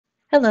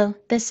Hello,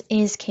 this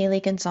is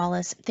Kaylee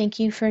Gonzalez. Thank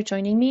you for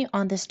joining me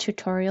on this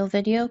tutorial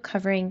video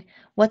covering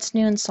what's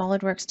new in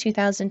SOLIDWORKS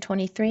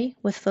 2023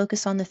 with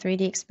focus on the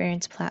 3D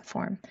Experience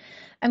platform.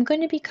 I'm going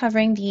to be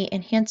covering the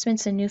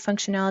enhancements and new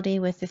functionality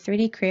with the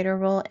 3D Creator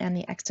role and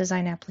the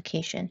xDesign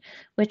application,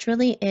 which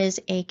really is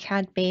a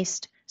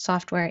CAD-based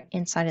software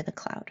inside of the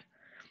cloud.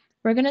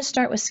 We're going to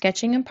start with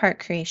sketching and part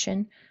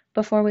creation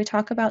before we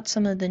talk about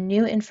some of the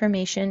new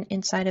information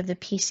inside of the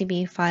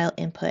PCB file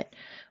input.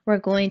 We're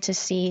going to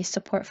see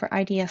support for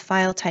IDF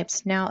file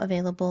types now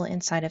available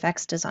inside of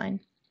xDesign.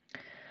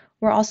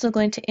 We're also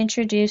going to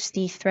introduce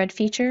the thread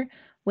feature,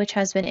 which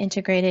has been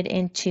integrated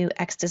into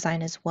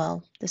xDesign as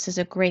well. This is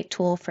a great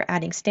tool for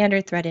adding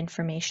standard thread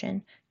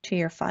information to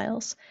your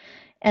files.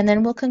 And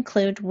then we'll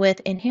conclude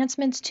with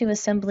enhancements to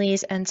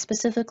assemblies and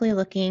specifically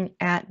looking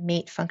at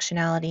mate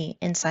functionality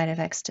inside of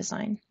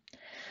xDesign.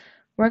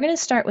 We're going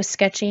to start with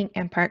sketching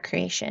and part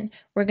creation.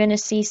 We're going to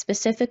see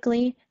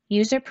specifically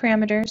user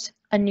parameters,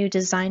 a new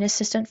design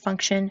assistant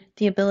function,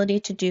 the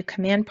ability to do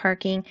command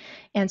parking,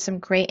 and some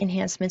great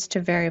enhancements to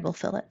variable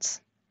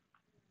fillets.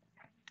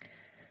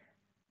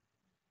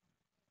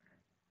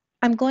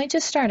 I'm going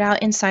to start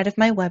out inside of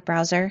my web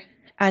browser.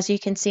 As you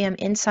can see, I'm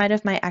inside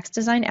of my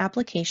xDesign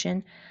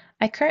application.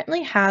 I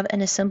currently have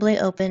an assembly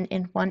open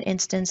in one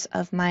instance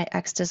of my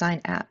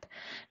xDesign app.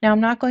 Now,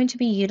 I'm not going to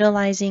be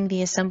utilizing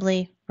the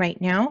assembly right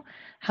now.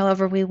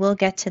 However, we will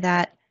get to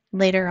that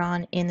later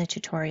on in the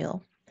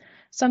tutorial.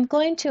 So I'm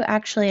going to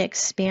actually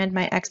expand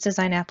my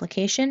xDesign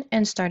application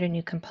and start a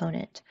new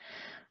component.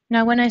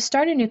 Now, when I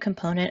start a new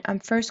component, I'm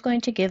first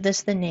going to give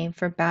this the name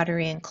for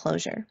battery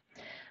enclosure.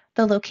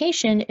 The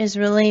location is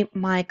really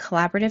my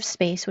collaborative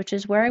space, which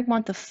is where I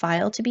want the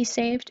file to be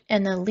saved,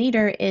 and the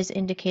leader is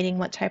indicating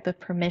what type of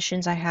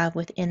permissions I have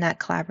within that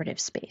collaborative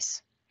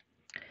space.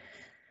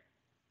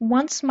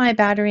 Once my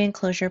battery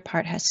enclosure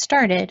part has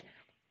started,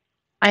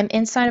 I'm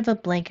inside of a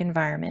blank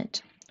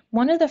environment.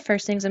 One of the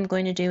first things I'm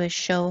going to do is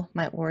show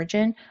my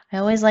origin. I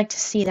always like to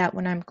see that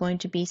when I'm going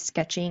to be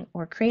sketching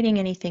or creating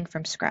anything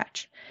from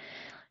scratch.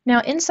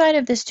 Now, inside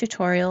of this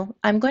tutorial,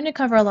 I'm going to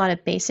cover a lot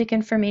of basic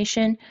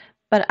information,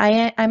 but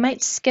I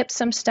might skip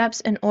some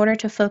steps in order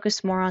to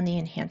focus more on the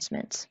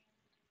enhancements.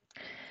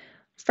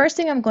 First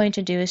thing I'm going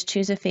to do is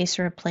choose a face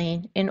or a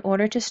plane in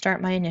order to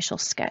start my initial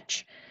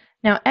sketch.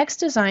 Now,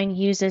 xDesign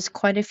uses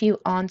quite a few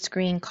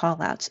on-screen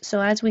callouts,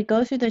 so as we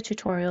go through the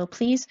tutorial,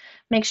 please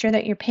make sure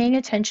that you're paying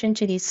attention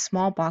to these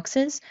small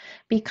boxes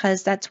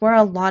because that's where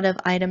a lot of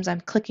items I'm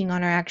clicking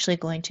on are actually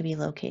going to be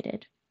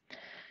located.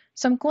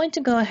 So I'm going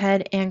to go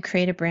ahead and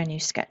create a brand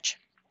new sketch.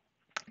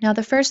 Now,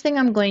 the first thing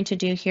I'm going to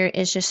do here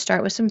is just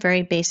start with some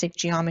very basic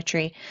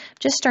geometry,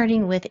 just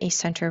starting with a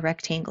center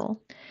rectangle.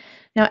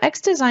 Now,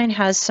 xDesign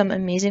has some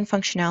amazing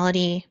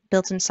functionality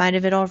built inside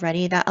of it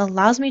already that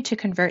allows me to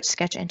convert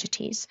sketch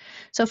entities.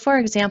 So for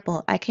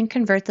example, I can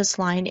convert this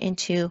line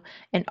into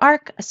an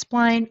arc, a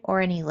spline, or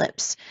an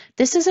ellipse.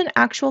 This is an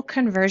actual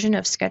conversion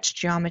of sketch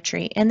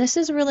geometry, and this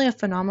is really a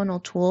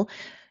phenomenal tool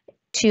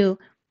to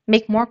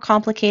make more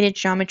complicated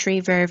geometry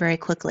very, very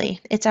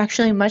quickly. It's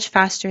actually much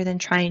faster than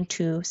trying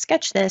to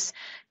sketch this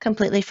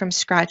completely from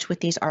scratch with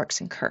these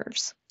arcs and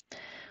curves.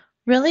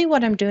 Really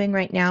what I'm doing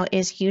right now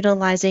is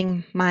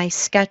utilizing my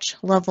sketch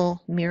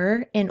level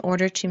mirror in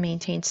order to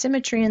maintain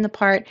symmetry in the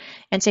part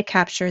and to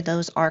capture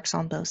those arcs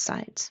on both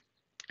sides.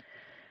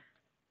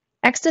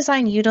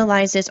 xDesign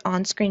utilizes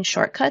on-screen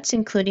shortcuts,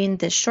 including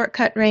this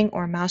shortcut ring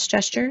or mouse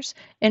gestures,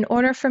 in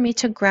order for me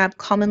to grab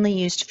commonly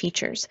used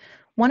features.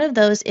 One of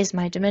those is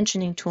my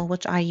dimensioning tool,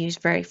 which I use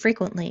very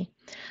frequently.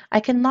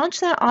 I can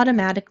launch that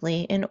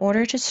automatically in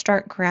order to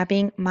start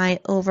grabbing my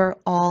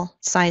overall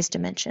size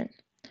dimension.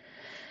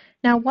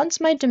 Now, once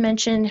my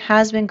dimension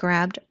has been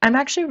grabbed, I'm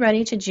actually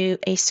ready to do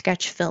a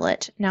sketch fillet.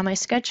 Now, my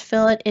sketch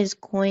fillet is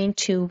going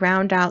to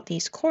round out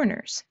these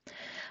corners.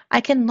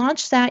 I can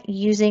launch that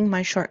using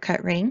my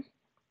shortcut ring.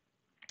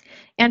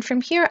 And from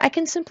here, I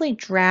can simply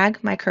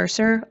drag my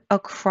cursor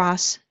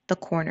across the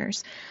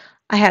corners.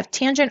 I have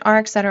tangent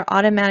arcs that are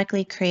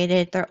automatically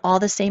created. They're all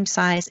the same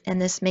size,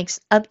 and this makes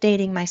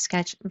updating my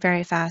sketch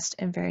very fast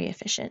and very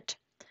efficient.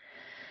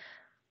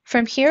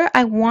 From here,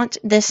 I want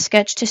this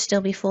sketch to still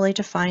be fully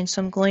defined,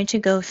 so I'm going to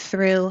go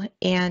through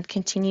and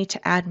continue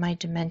to add my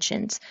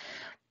dimensions.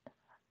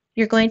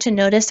 You're going to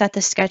notice that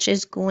the sketch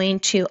is going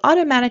to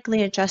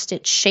automatically adjust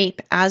its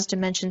shape as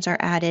dimensions are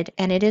added,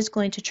 and it is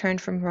going to turn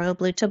from royal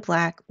blue to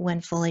black when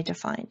fully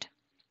defined.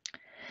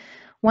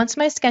 Once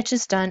my sketch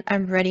is done,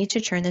 I'm ready to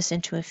turn this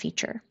into a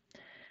feature.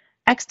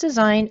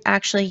 xDesign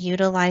actually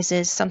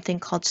utilizes something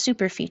called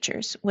super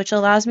features, which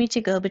allows me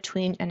to go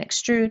between an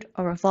extrude,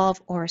 a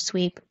revolve, or a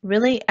sweep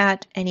really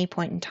at any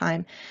point in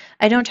time.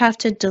 I don't have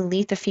to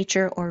delete the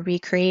feature or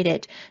recreate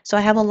it, so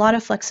I have a lot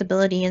of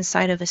flexibility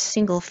inside of a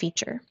single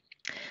feature.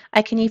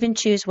 I can even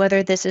choose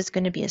whether this is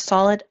going to be a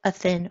solid, a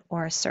thin,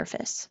 or a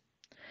surface.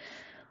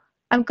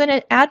 I'm going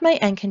to add my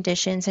end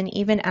conditions and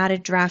even add a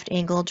draft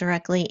angle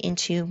directly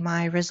into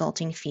my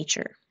resulting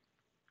feature.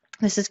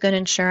 This is going to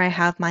ensure I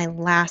have my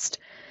last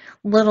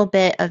little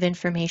bit of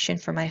information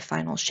for my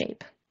final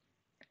shape.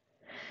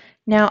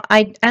 Now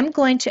I am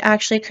going to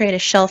actually create a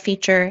shell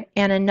feature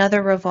and another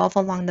revolve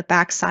along the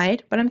back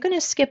side, but I'm going to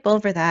skip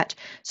over that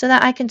so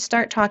that I can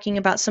start talking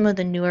about some of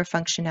the newer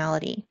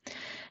functionality.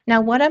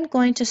 Now what I'm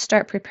going to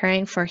start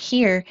preparing for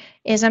here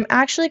is I'm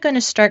actually going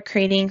to start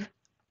creating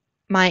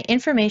my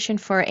information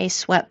for a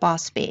sweat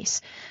boss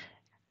base.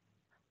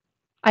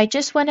 I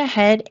just went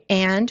ahead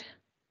and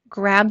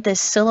grabbed this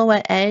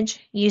silhouette edge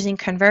using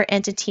Convert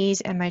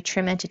Entities and my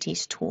Trim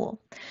Entities tool.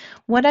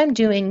 What I'm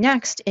doing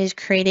next is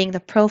creating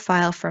the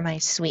profile for my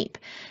sweep.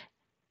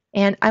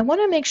 And I want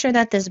to make sure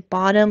that this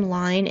bottom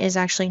line is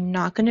actually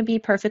not going to be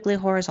perfectly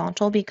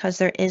horizontal because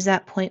there is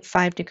that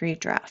 0.5 degree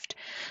draft.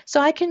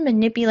 So I can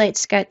manipulate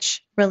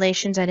sketch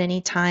relations at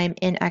any time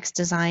in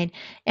xDesign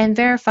and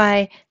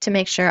verify to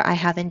make sure I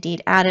have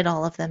indeed added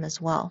all of them as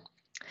well.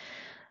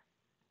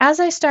 As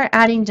I start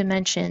adding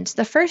dimensions,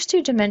 the first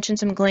two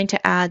dimensions I'm going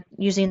to add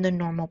using the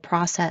normal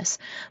process,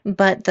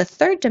 but the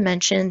third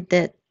dimension,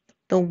 the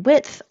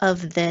width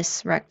of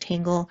this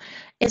rectangle,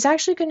 is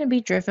actually going to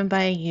be driven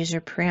by a user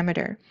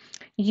parameter.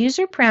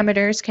 User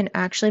parameters can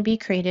actually be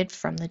created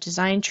from the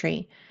design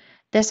tree.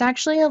 This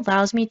actually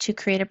allows me to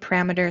create a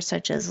parameter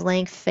such as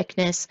length,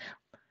 thickness,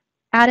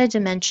 add a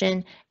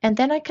dimension, and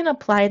then I can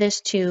apply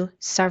this to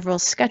several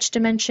sketch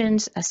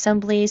dimensions,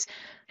 assemblies,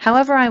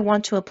 however I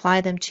want to apply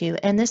them to.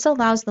 And this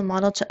allows the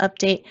model to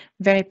update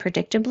very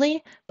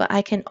predictably, but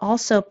I can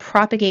also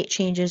propagate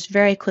changes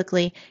very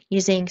quickly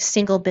using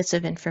single bits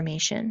of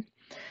information.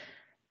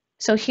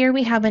 So here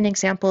we have an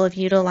example of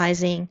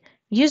utilizing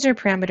user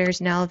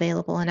parameters now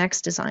available in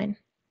xDesign.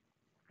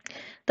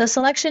 The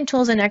selection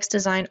tools in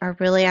xDesign are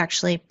really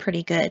actually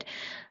pretty good.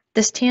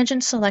 This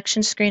tangent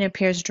selection screen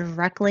appears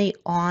directly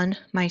on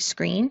my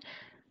screen,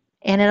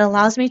 and it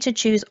allows me to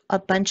choose a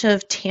bunch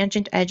of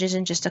tangent edges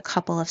in just a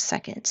couple of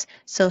seconds.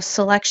 So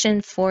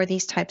selection for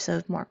these types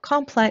of more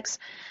complex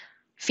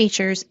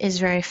features is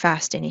very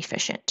fast and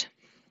efficient.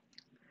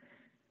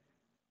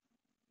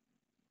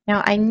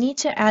 Now I need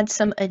to add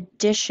some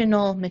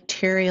additional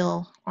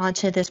material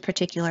onto this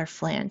particular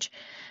flange.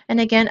 And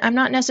again, I'm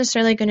not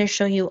necessarily going to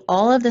show you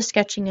all of the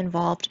sketching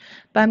involved,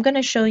 but I'm going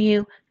to show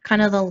you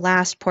kind of the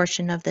last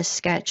portion of this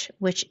sketch,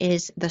 which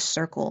is the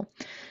circle.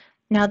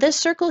 Now this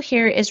circle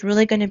here is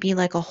really going to be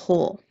like a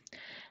hole.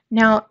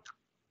 Now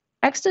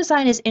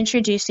xDesign is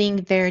introducing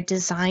their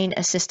Design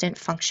Assistant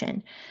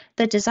function.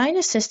 The Design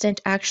Assistant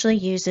actually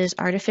uses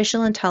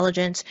artificial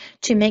intelligence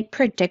to make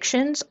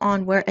predictions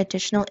on where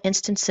additional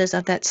instances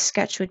of that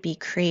sketch would be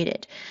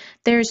created.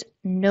 There's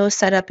no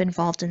setup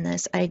involved in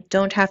this. I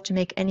don't have to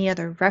make any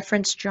other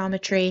reference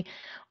geometry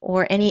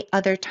or any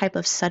other type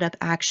of setup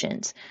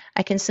actions.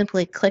 I can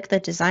simply click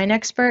the Design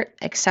Expert,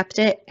 accept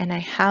it, and I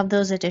have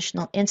those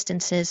additional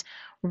instances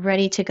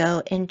ready to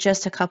go in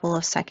just a couple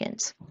of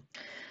seconds.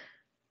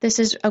 This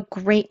is a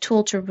great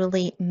tool to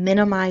really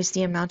minimize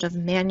the amount of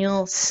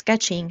manual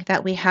sketching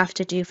that we have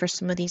to do for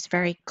some of these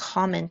very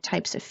common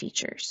types of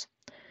features.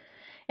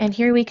 And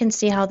here we can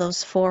see how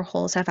those 4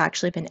 holes have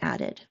actually been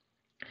added.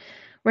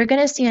 We're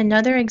going to see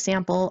another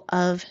example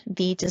of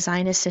the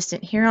Design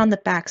Assistant here on the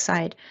back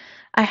side.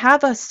 I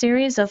have a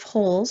series of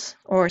holes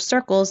or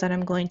circles that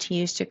I'm going to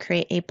use to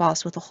create a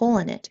boss with a hole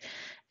in it.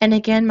 And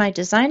again, my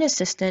Design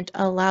Assistant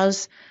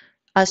allows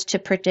us to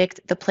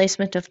predict the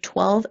placement of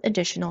 12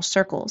 additional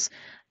circles.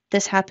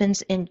 This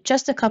happens in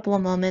just a couple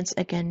of moments.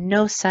 Again,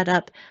 no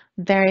setup,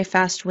 very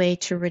fast way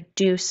to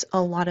reduce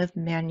a lot of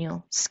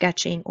manual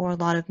sketching or a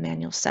lot of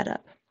manual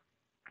setup.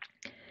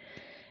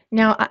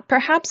 Now,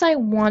 perhaps I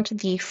want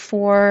the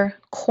 4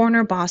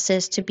 corner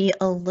bosses to be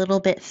a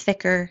little bit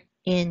thicker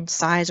in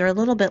size or a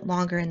little bit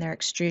longer in their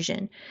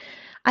extrusion.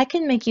 I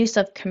can make use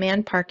of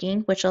command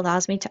parking, which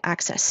allows me to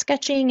access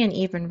sketching and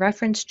even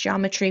reference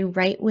geometry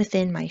right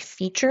within my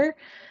feature,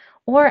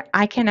 or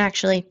I can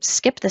actually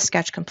skip the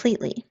sketch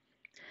completely.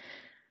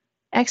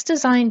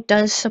 xDesign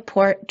does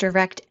support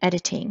direct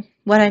editing.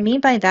 What I mean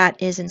by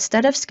that is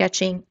instead of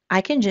sketching,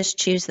 I can just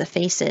choose the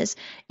faces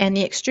and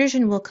the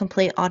extrusion will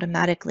complete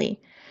automatically.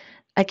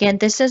 Again,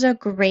 this is a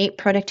great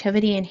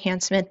productivity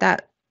enhancement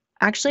that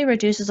actually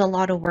reduces a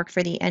lot of work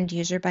for the end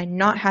user by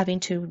not having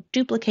to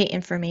duplicate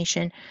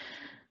information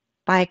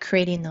by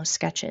creating those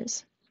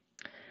sketches.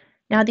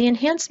 Now the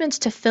enhancements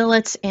to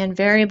fillets and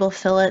variable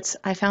fillets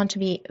I found to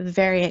be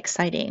very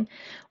exciting.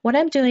 What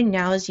I'm doing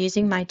now is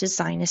using my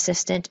Design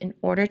Assistant in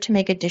order to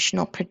make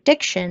additional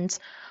predictions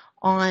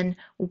on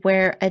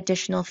where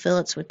additional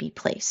fillets would be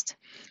placed.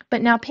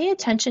 But now pay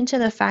attention to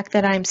the fact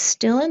that I'm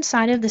still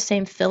inside of the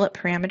same fillet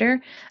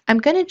parameter. I'm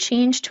going to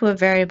change to a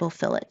variable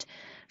fillet.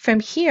 From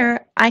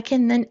here, I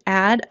can then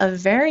add a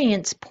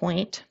variance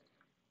point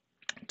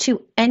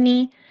to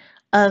any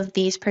of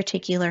these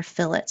particular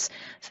fillets.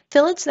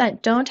 Fillets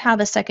that don't have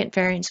a second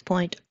variance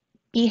point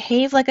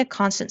behave like a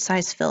constant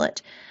size fillet.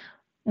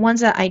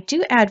 Ones that I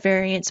do add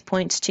variance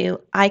points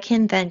to, I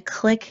can then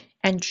click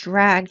and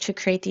drag to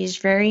create these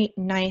very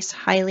nice,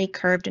 highly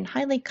curved and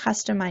highly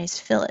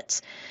customized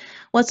fillets.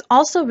 What's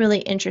also really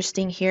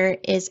interesting here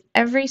is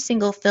every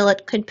single fillet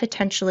could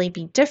potentially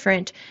be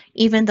different,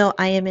 even though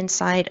I am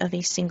inside of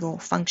a single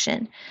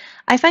function.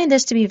 I find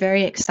this to be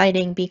very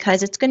exciting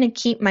because it's going to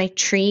keep my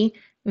tree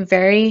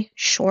very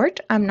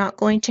short. I'm not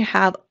going to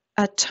have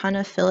a ton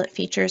of fillet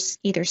features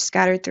either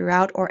scattered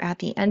throughout or at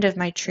the end of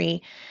my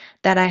tree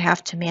that I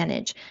have to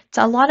manage. It's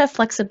a lot of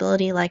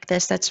flexibility like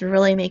this that's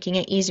really making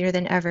it easier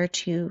than ever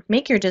to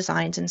make your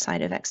designs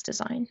inside of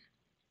xDesign.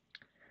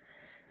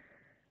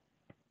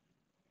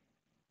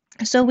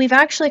 So we've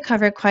actually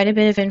covered quite a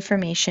bit of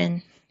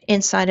information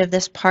inside of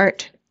this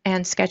part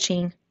and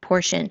sketching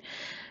portion.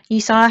 You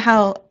saw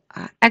how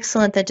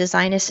excellent the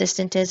design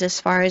assistant is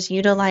as far as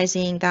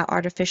utilizing that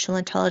artificial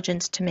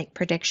intelligence to make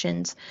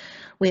predictions.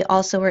 We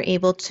also were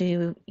able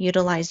to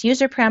utilize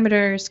user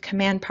parameters,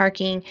 command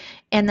parking,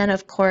 and then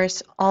of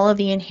course all of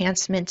the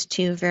enhancements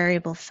to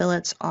variable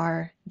fillets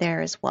are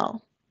there as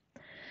well.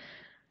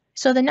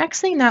 So the next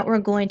thing that we're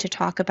going to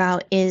talk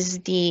about is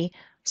the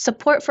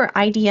support for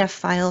IDF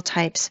file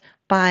types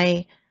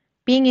by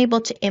being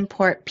able to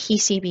import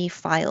PCB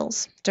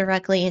files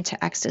directly into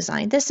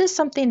xDesign. This is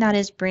something that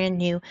is brand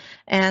new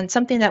and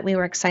something that we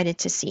were excited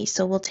to see.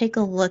 So we'll take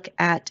a look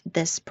at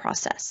this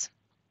process.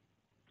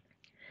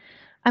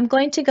 I'm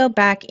going to go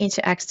back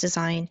into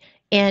xDesign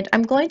and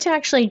I'm going to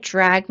actually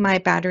drag my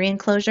battery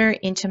enclosure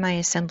into my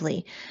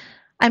assembly.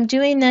 I'm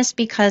doing this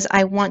because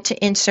I want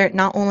to insert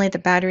not only the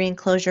battery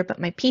enclosure but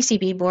my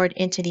PCB board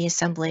into the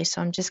assembly, so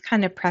I'm just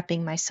kind of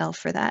prepping myself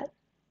for that.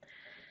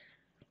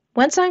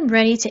 Once I'm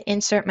ready to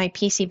insert my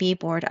PCB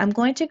board, I'm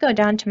going to go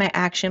down to my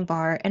action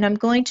bar and I'm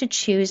going to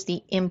choose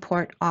the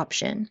import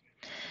option.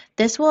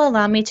 This will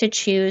allow me to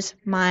choose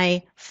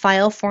my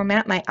file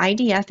format. My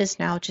IDF is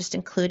now just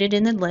included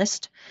in the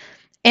list.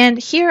 And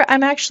here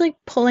I'm actually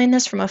pulling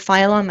this from a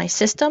file on my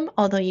system,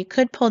 although you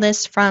could pull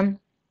this from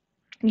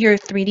your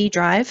 3D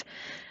drive.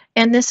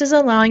 And this is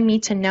allowing me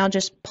to now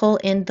just pull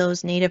in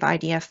those native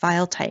IDF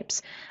file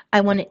types.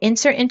 I want to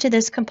insert into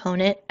this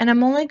component, and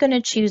I'm only going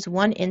to choose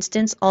one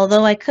instance,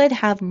 although I could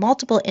have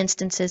multiple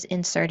instances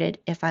inserted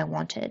if I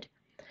wanted.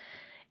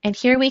 And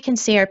here we can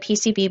see our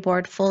PCB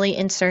board fully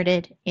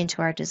inserted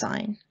into our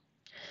design.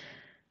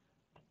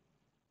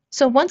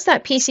 So once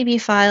that PCB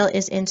file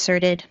is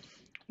inserted,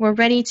 we're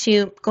ready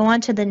to go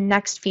on to the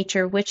next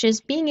feature, which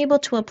is being able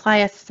to apply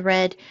a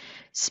thread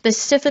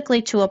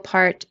specifically to a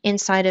part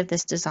inside of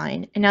this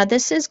design. And now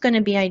this is going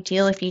to be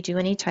ideal if you do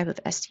any type of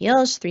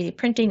STLs, 3D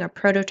printing, or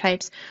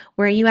prototypes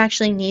where you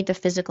actually need the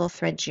physical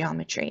thread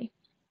geometry.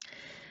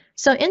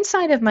 So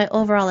inside of my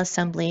overall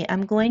assembly,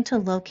 I'm going to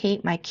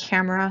locate my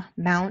camera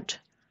mount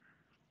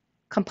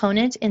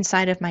component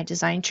inside of my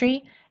design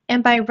tree.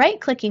 And by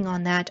right-clicking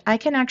on that, I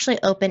can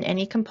actually open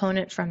any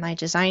component from my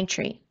design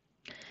tree.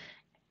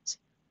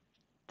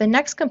 The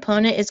next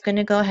component is going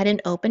to go ahead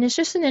and open. It's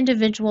just an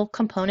individual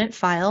component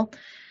file.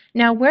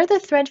 Now where the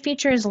thread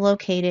feature is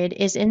located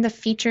is in the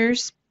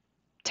Features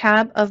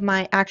tab of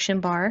my action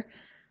bar,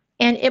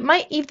 and it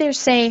might either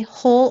say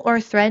hole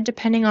or thread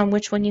depending on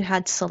which one you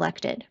had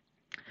selected.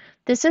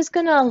 This is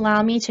going to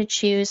allow me to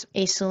choose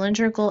a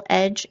cylindrical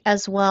edge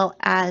as well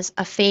as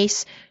a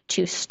face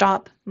to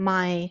stop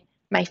my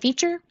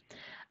feature.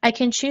 I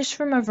can choose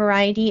from a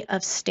variety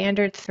of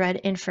standard thread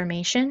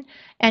information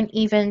and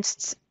even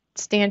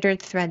standard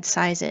thread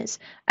sizes.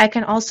 I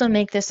can also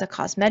make this a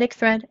cosmetic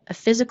thread, a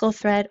physical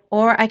thread,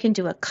 or I can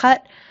do a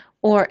cut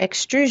or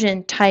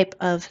extrusion type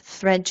of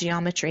thread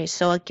geometry.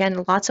 So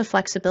again, lots of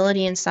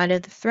flexibility inside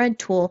of the thread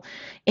tool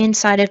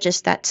inside of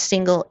just that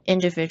single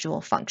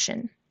individual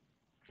function.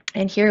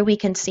 And here we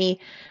can see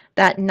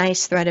that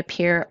nice thread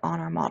appear on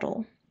our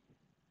model.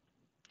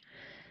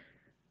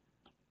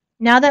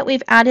 Now that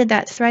we've added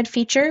that thread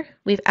feature,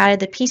 we've added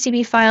the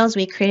PCB files,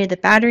 we created the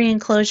battery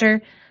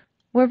enclosure,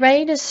 we're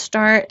ready to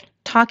start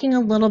talking a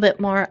little bit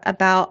more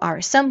about our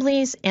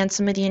assemblies and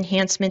some of the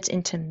enhancements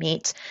into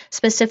mates,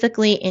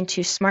 specifically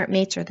into smart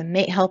mates or the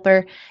mate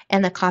helper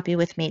and the copy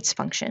with mates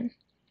function.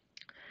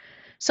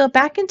 So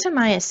back into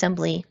my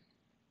assembly,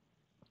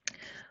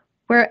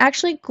 we're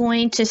actually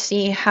going to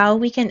see how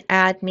we can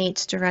add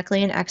mates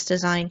directly in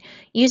xDesign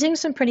using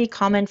some pretty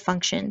common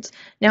functions.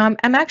 Now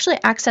I'm actually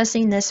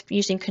accessing this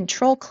using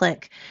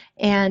control-click,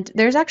 and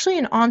there's actually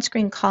an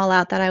on-screen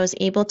call-out that I was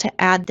able to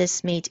add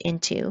this mate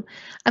into.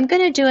 I'm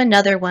going to do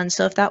another one,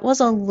 so if that was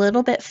a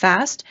little bit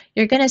fast,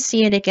 you're going to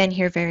see it again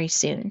here very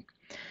soon.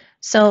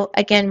 So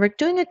again, we're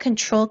doing a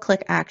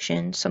control-click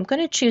action, so I'm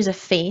going to choose a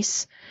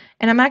face,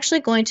 and I'm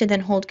actually going to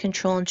then hold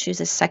control and choose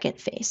a second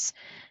face.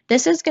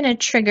 This is going to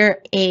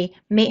trigger a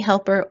mate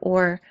helper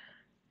or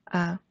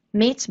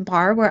mates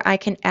bar where I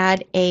can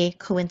add a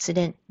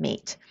coincident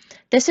mate.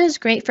 This is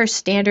great for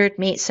standard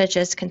mates such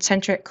as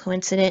concentric,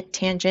 coincident,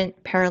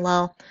 tangent,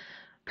 parallel,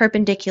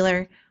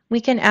 perpendicular. We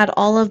can add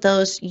all of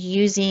those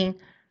using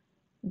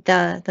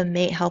the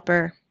mate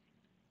helper.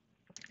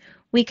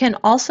 We can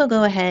also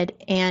go ahead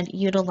and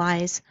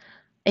utilize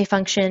a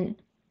function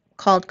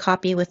called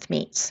copy with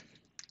mates.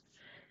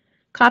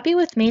 Copy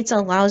with mates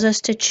allows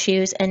us to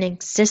choose an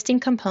existing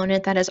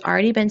component that has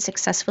already been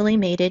successfully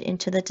mated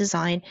into the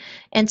design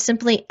and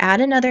simply add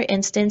another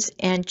instance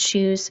and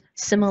choose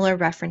similar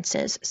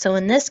references. So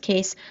in this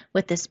case,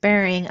 with this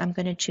bearing, I'm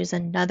going to choose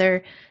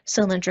another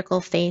cylindrical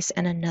face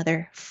and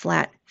another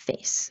flat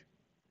face.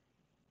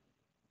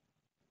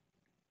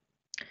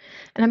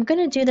 And I'm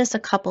going to do this a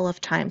couple of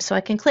times. So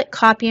I can click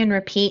copy and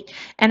repeat,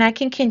 and I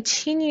can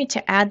continue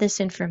to add this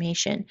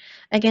information.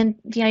 Again,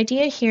 the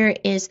idea here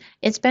is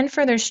it's been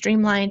further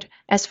streamlined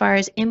as far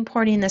as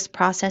importing this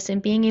process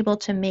and being able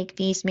to make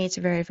these mates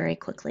very, very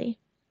quickly.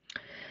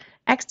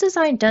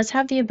 xDesign does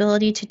have the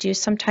ability to do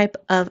some type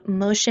of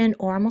motion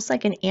or almost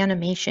like an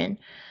animation.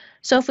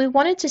 So if we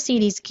wanted to see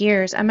these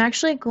gears, I'm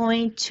actually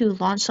going to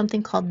launch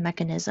something called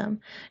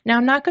mechanism. Now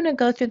I'm not going to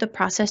go through the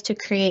process to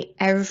create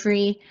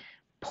every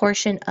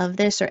portion of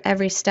this or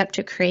every step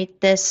to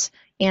create this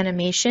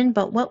animation,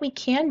 but what we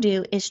can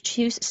do is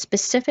choose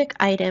specific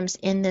items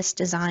in this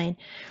design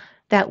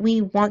that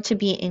we want to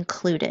be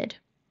included.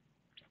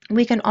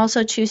 We can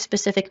also choose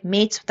specific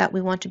mates that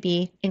we want to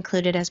be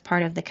included as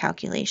part of the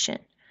calculation.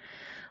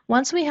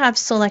 Once we have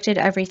selected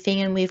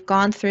everything and we've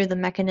gone through the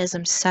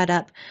mechanism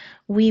setup,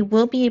 we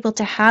will be able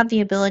to have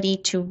the ability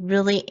to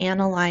really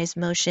analyze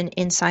motion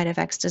inside of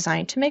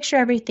xDesign to make sure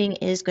everything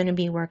is going to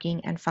be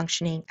working and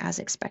functioning as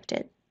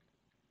expected.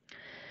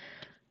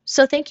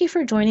 So thank you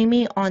for joining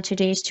me on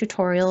today's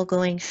tutorial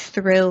going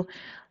through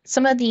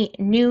some of the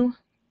new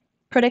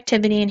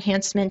productivity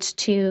enhancements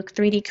to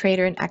 3D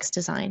Creator and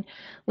xDesign.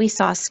 We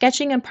saw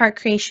sketching and part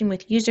creation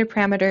with user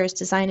parameters,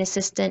 design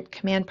assistant,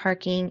 command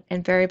parking,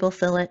 and variable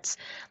fillets,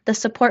 the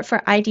support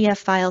for IDF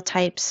file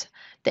types,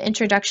 the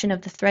introduction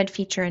of the thread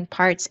feature in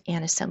parts,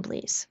 and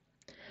assemblies.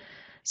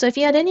 So if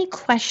you had any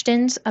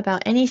questions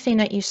about anything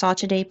that you saw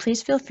today,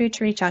 please feel free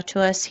to reach out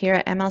to us here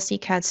at MLC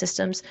CAD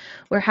Systems.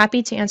 We're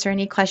happy to answer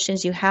any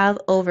questions you have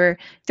over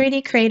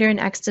 3D Creator and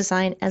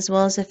xDesign, as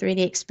well as the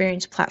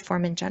 3DEXPERIENCE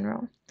platform in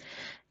general.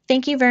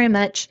 Thank you very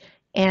much,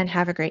 and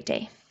have a great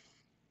day.